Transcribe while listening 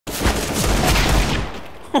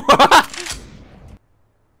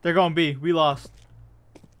They're gonna be. We lost.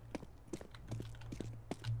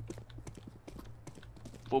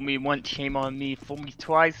 Fool me once, shame on me. Fool me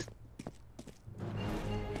twice.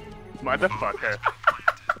 Motherfucker.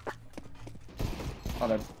 Oh,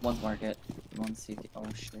 there's one's market. One CT. Oh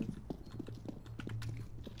shit.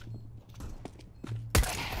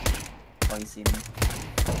 Oh, you see me.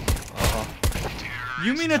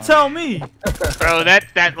 You mean to tell me? Bro,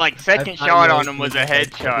 that like second shot on him was a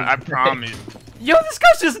headshot. I promise. Yo, this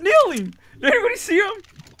guy's just kneeling. Did anybody see him?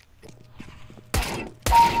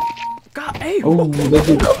 God, hey. Oh, this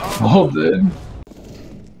is oh, dude.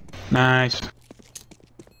 Nice.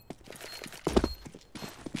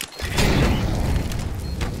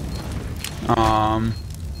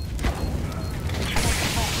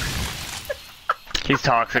 He's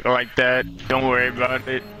toxic like that. Don't worry about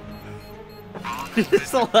it.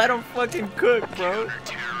 Just let him fucking cook, bro.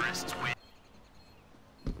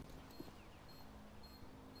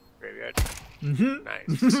 Graveyard. Mm-hmm.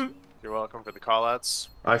 Nice. You're welcome for the callouts.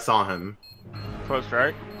 I saw him. Close,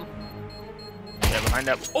 right? Yeah, behind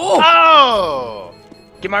that. Oh! Oh!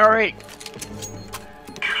 Get my R8.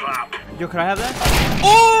 Yo, can I have that?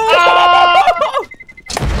 Oh!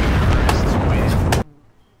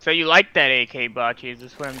 So you like that AK, Bocce? Is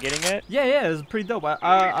this what I'm getting at? Yeah, yeah, it's pretty dope.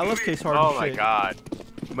 I love Case Hard. Oh my god.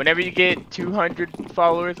 Whenever you get 200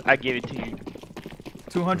 followers, I give it to you.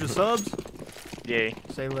 200 subs? Yeah.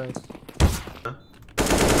 Say less.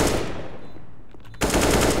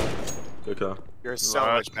 Okay. You're so Luck.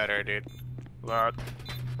 much better, dude. Luck.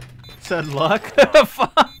 Said luck?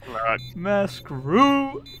 Fuck. Luck. Man,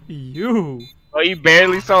 screw you. Oh, you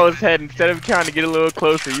barely saw his head. Instead of trying to get a little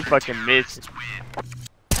closer, you fucking missed.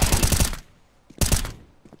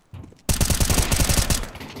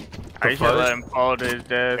 I should have let him fall to his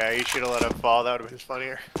death. Yeah, you should have let him fall. That would have been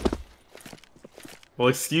funnier. Well,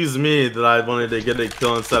 excuse me that I wanted to get a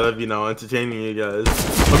kill instead of, you know, entertaining you guys.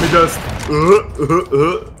 Let me just.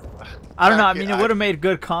 I don't know. I mean, it would have made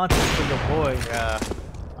good content for the boy. Yeah.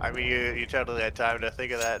 I mean, you totally had time to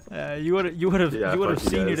think of that. You would have Yeah, you would have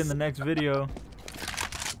fuck you seen it guys. in the next video.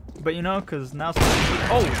 But you know, cause now.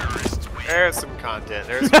 Oh. There's some content.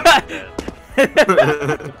 There's some content.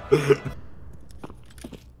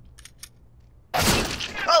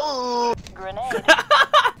 Oh! Grenade.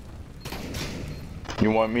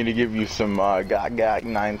 You want me to give you some got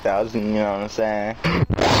 9,000, you know what I'm saying?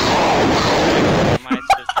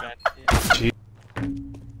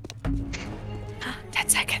 10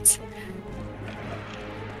 seconds.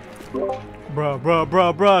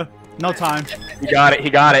 Bruh. No time. He got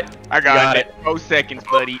it. I got it. 4 seconds,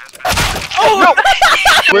 buddy. Oh!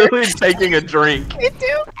 Literally taking a drink.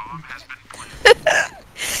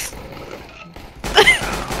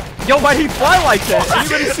 Yo, why'd he fly like that?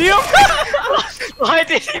 Anybody see him? Why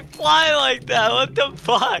did he fly like that? What the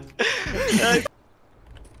fuck?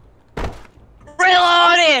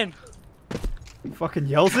 Reloading! Fucking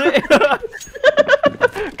yells it.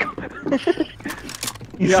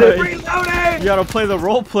 You said reloading! You gotta play the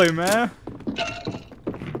role play, man.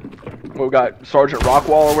 We got Sergeant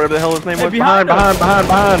Rockwall or whatever the hell his name Hey, was. behind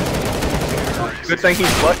Behind. Good thing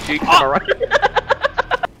he's butt cheeks, am I right?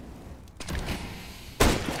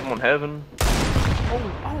 Come on, heaven. Oh,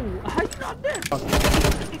 how you not there?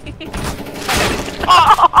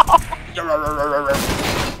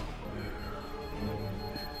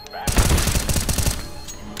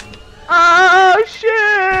 Oh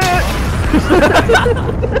shit!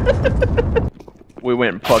 We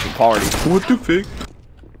went and fucking party. What the fuck?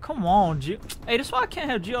 Come on, Gio. Hey, that's why I can't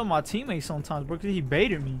have Gio on my teammates sometimes, bro, because he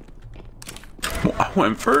baited me. Well, I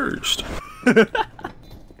went first.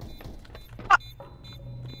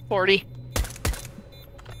 40.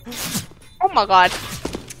 Oh my god.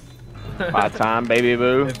 My time, baby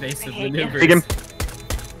boo. Evasive maneuvers. Take him.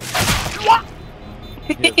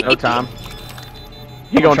 No time.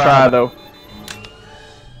 He gonna try though.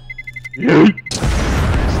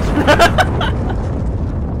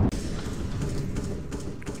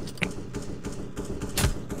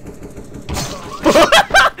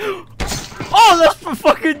 Oh, that's for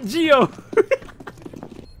fucking Gio.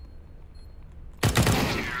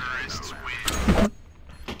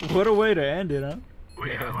 What a way to end it, huh?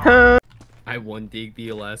 I won dig the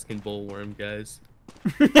Alaskan bullworm, guys.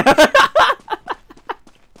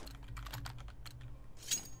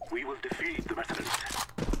 We will defeat the Methodist.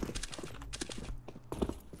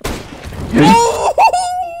 Oh!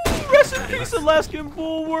 Rest in peace, Alaskan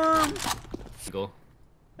bullworm. Go.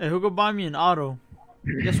 Hey, who go buy me an auto?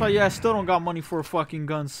 That's why you guys still don't got money for a fucking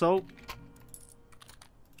gun, soap.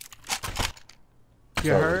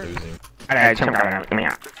 You heard? Let's go,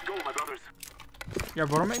 my brothers. Yeah,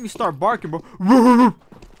 bro, don't make me start barking, bro.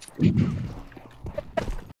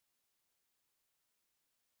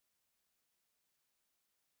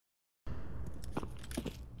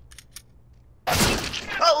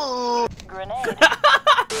 Oh! Grenade.